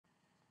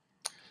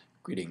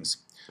Greetings.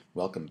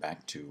 Welcome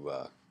back to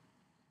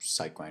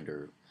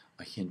SiteGrinder,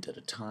 a hint at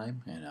a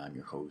time, and I'm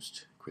your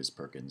host, Chris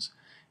Perkins.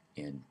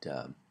 And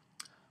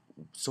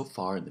so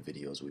far in the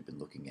videos, we've been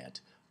looking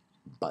at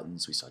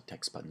buttons. We saw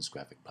text buttons,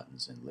 graphic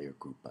buttons, and layer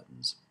group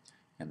buttons,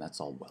 and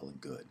that's all well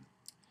and good.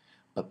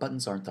 But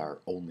buttons aren't our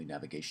only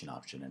navigation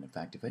option, and in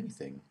fact, if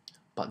anything,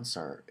 buttons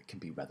can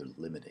be rather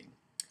limiting.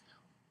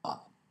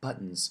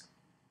 Buttons,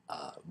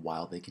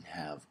 while they can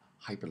have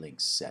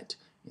hyperlinks set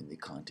in the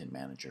content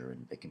manager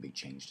and they can be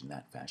changed in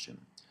that fashion,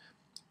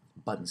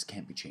 buttons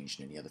can't be changed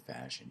in any other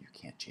fashion. You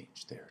can't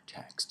change their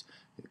text,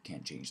 you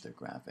can't change their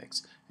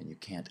graphics, and you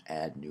can't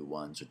add new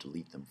ones or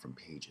delete them from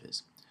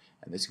pages.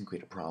 And this can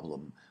create a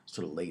problem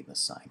sort of late in the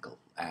cycle.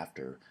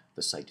 After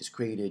the site is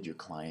created, your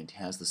client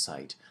has the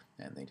site,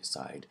 and they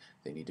decide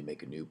they need to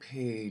make a new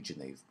page,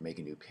 and they make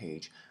a new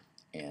page,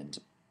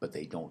 but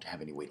they don't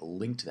have any way to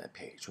link to that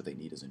page. What they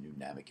need is a new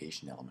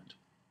navigation element.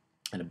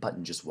 And a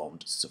button just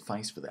won't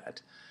suffice for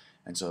that.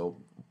 And so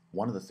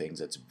one of the things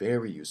that's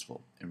very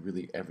useful, and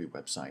really every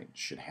website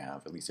should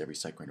have, at least every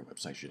SiteGrinder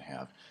website should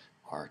have,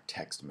 are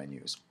text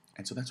menus.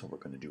 And so that's what we're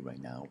going to do right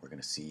now. We're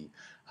going to see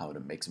how to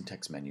make some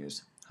text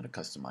menus, how to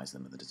customize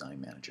them in the design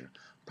manager.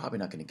 Probably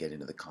not going to get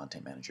into the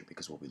content manager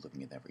because we'll be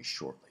looking at that very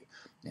shortly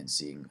and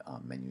seeing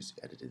menus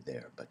edited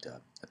there, but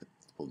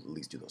we'll at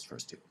least do those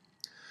first two.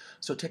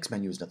 So text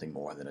menu is nothing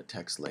more than a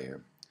text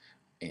layer,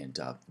 and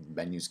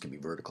menus can be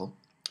vertical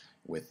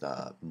with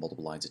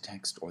multiple lines of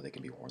text, or they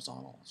can be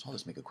horizontal. So I'll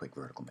just make a quick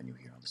vertical menu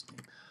here. I'll just name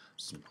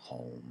some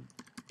home,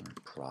 our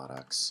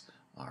products,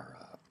 our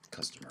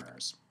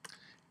customers,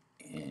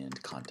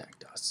 and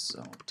contact us.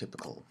 So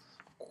typical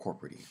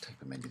corporate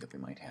type of menu that we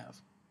might have.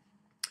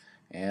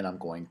 And I'm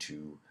going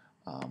to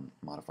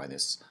modify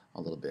this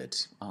a little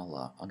bit. I'm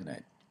going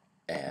to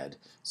add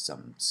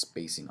some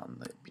spacing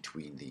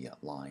between the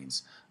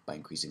lines by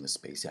increasing the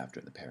space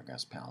after the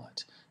paragraphs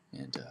palette,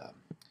 and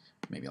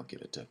maybe I'll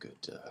give it a good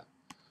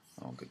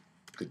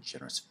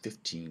generous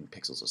 15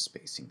 pixels of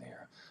spacing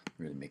there.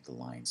 Really make the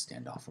lines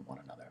stand off from one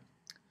another.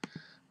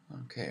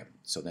 Okay,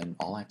 so then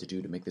all I have to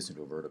do to make this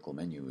into a vertical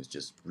menu is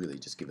just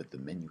give it the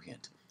menu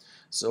hint.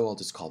 So I'll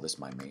just call this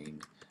my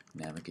main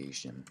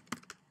navigation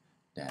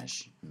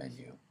dash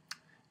menu,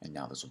 and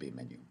now this will be a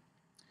menu.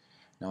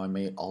 Now I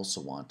may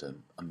also want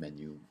a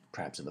menu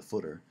perhaps in the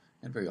footer,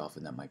 and very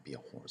often that might be a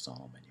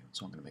horizontal menu.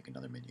 So I'm going to make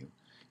another menu,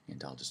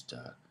 and I'll just,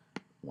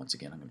 once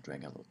again, I'm going to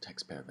drag out a little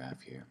text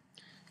paragraph here,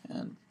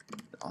 and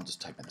I'll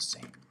just type in the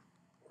same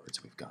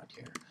words we've got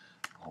here.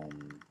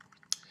 Home.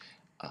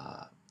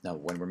 Now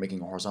when we're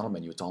making a horizontal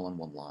menu, it's all on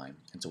one line,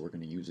 and so we're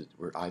going to use it.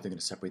 We're either going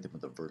to separate them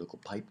with a vertical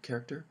pipe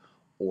character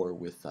or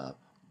with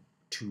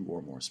two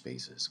or more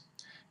spaces.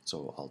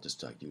 So I'll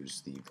just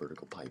use the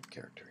vertical pipe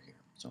character here.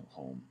 So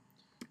home,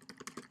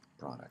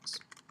 products,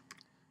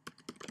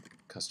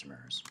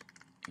 customers,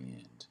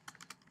 and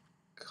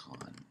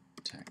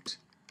contact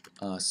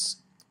us.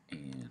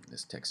 And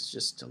this text is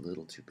just a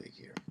little too big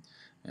here.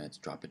 Let's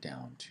drop it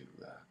down to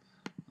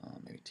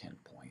maybe 10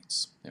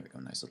 points. There we go,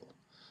 nice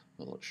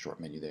little short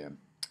menu there.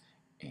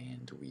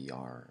 And we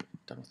are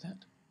done with that.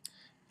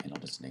 And I'll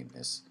just name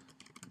this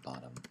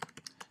bottom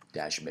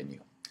dash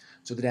menu.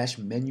 So the dash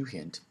menu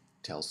hint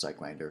tells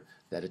SiteGrinder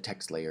that a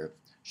text layer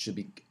should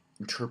be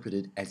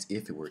interpreted as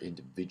if it were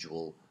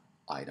individual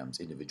items,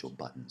 individual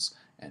buttons.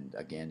 And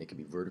again, it can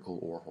be vertical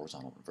or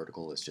horizontal.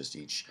 Vertical is just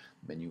each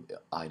menu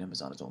item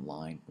is on its own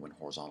line, when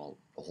horizontal,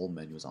 the whole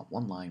menu is on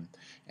one line,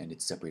 and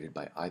it's separated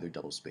by either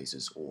double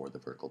spaces or the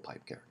vertical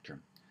pipe character.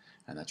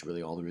 And that's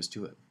really all there is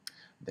to it.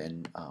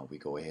 Then we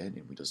go ahead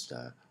and we just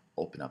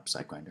open up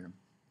SiteGrinder,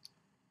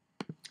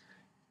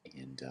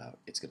 and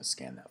it's going to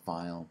scan that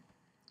file.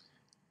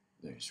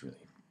 I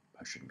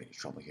shouldn't be any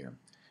trouble here.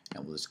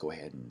 And we'll just go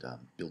ahead and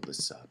build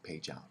this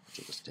page out, which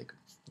will just take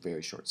a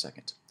very short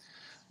second.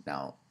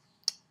 Now,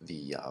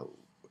 the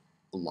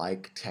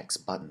like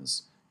text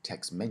buttons,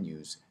 text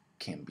menus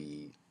can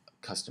be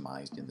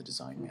customized in the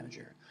design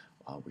manager,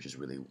 which is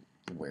really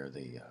where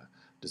the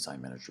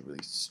design manager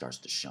really starts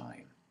to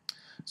shine.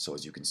 So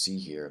as you can see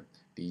here,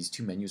 these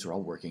two menus are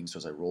all working. So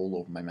as I roll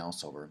over my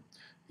mouse over,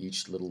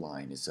 each little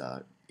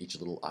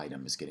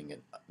item is getting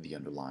the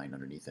underline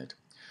underneath it.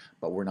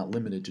 But we're not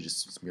limited to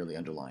just merely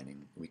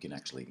underlining. We can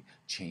actually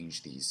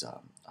change these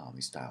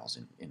styles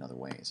in other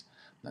ways.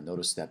 Now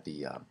notice that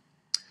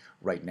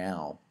right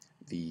now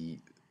the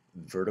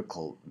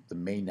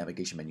main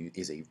navigation menu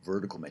is a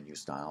vertical menu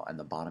style, and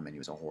the bottom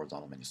menu is a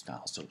horizontal menu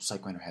style. So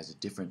SiteGrinder has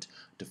different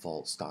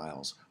default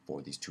styles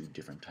for these two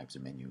different types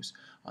of menus.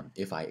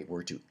 If I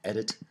were to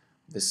edit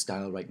this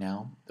style right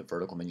now, the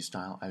vertical menu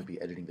style, I would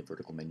be editing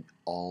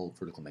all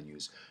vertical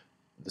menus,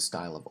 the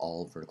style of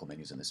all vertical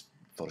menus in this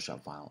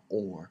Photoshop file,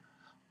 or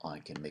I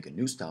can make a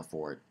new style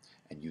for it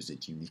and use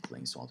it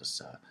uniquely. So I'll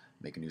just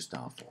make a new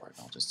style for it.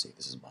 I'll just say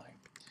this is my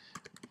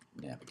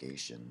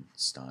navigation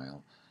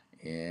style,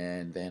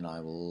 and then I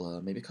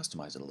will maybe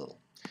customize it a little.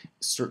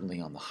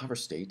 Certainly on the hover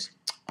state,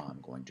 I'm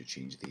going to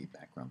change the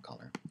background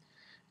color,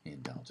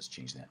 and I'll just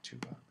change that to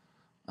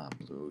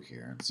blue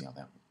here and see how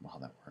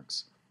that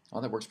works. Oh,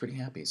 that works pretty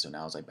happy. So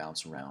now as I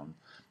bounce around,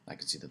 I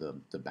can see that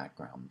the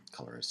background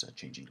color is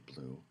changing to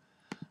blue.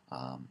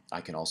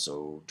 I can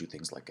also do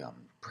things like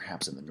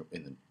perhaps in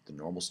the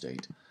normal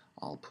state,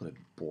 I'll put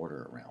a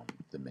border around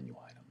the menu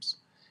items,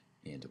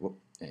 and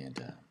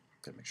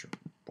gotta make sure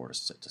border is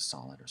set to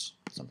solid or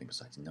something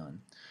besides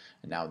none.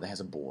 And now that has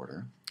a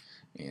border,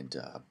 and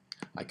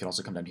I can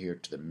also come down here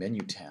to the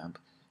menu tab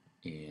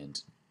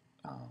and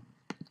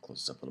close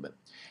this up a little bit,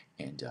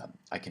 and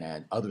I can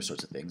add other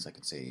sorts of things. I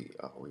can say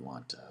we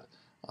want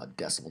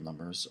decimal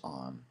numbers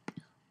on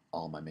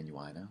all my menu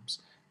items,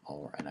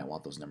 and I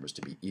want those numbers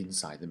to be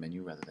inside the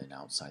menu rather than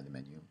outside the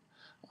menu.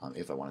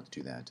 If I wanted to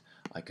do that,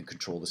 I can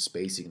control the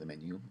spacing of the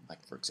menu.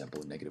 Like for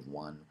example,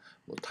 -1,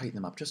 we'll tighten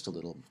them up just a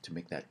little to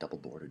make that double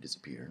border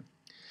disappear.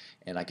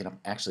 And I can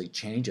actually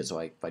change it so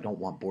if I don't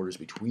want borders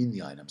between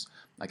the items,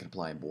 I can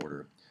apply a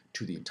border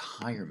to the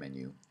entire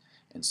menu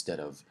instead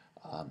of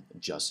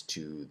just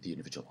to the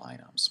individual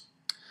items.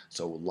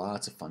 So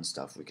lots of fun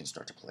stuff we can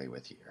start to play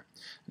with here.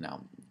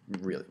 Now,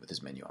 really, with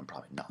this menu, I'm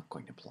probably not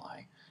going to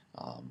apply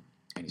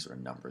any sort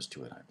of numbers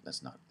to it.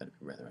 That'd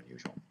be rather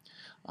unusual.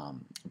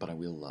 But I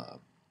will.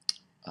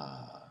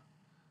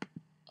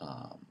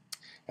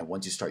 And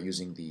once you start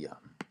using the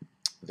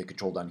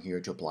control down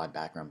here to apply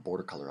background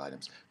border color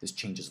items, this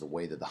changes the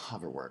way that the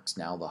hover works.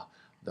 Now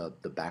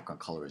the background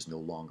color is no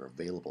longer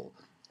available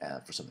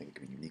for something that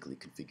can be uniquely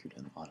configured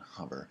on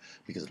hover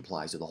because it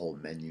applies to the whole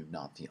menu,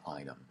 not the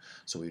item.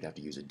 So we'd have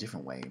to use a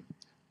different way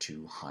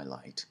to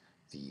highlight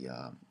the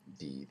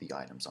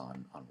items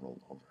on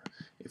rollover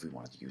if we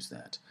wanted to use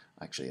that.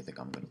 Actually, I think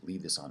I'm going to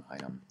leave this on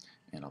item,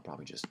 and I'll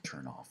probably just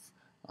turn off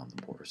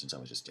the border since I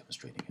was just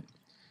demonstrating it.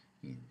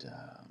 And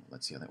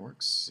let's see how that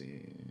works.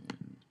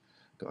 And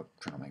go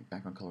turn on my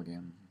background color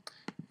again,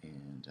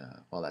 and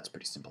well, that's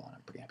pretty simple, and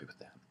I'm pretty happy with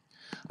that.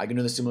 I can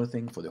do the similar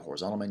thing for the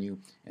horizontal menu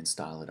and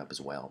style it up as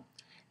well.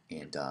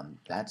 And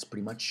that's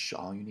pretty much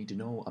all you need to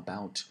know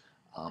about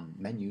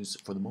menus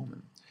for the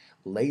moment.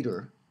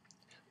 Later,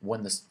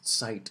 when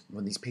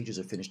these pages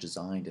are finished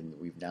designed and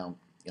we've now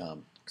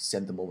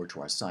sent them over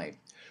to our site,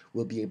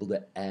 we'll be able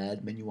to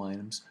add menu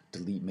items,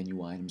 delete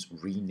menu items,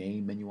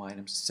 rename menu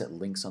items, set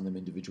links on them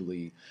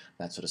individually,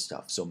 that sort of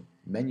stuff. So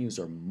menus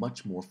are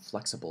much more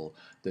flexible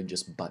than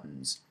just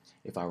buttons.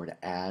 If I were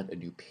to add a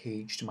new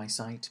page to my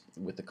site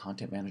with the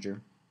Content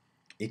Manager,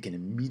 it can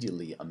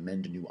immediately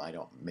amend a new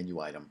menu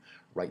item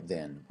right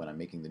then when I'm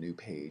making the new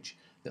page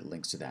that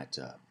links to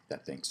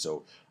that thing.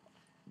 So,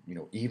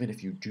 even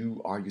if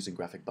you are using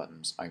graphic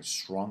buttons, I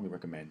strongly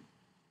recommend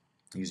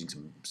using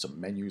some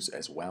menus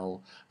as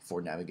well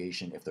for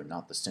navigation. If they're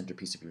not the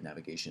centerpiece of your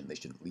navigation, they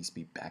should at least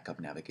be backup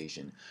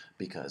navigation,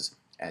 because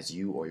as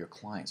you or your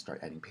client start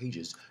adding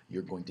pages,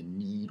 you're going to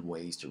need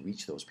ways to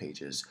reach those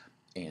pages,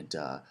 and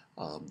the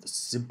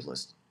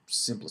simplest,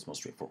 most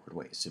straightforward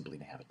way is simply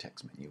to have a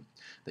text menu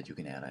that you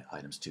can add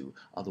items to.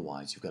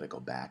 Otherwise, you've got to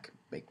go back,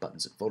 make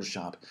buttons in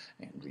Photoshop,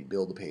 and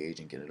rebuild the page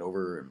and get it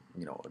over,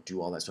 and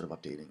do all that sort of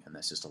updating, and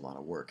that's just a lot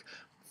of work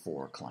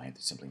for a client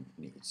that simply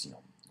needs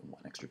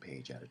one extra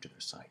page added to their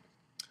site.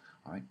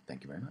 All right,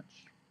 thank you very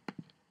much.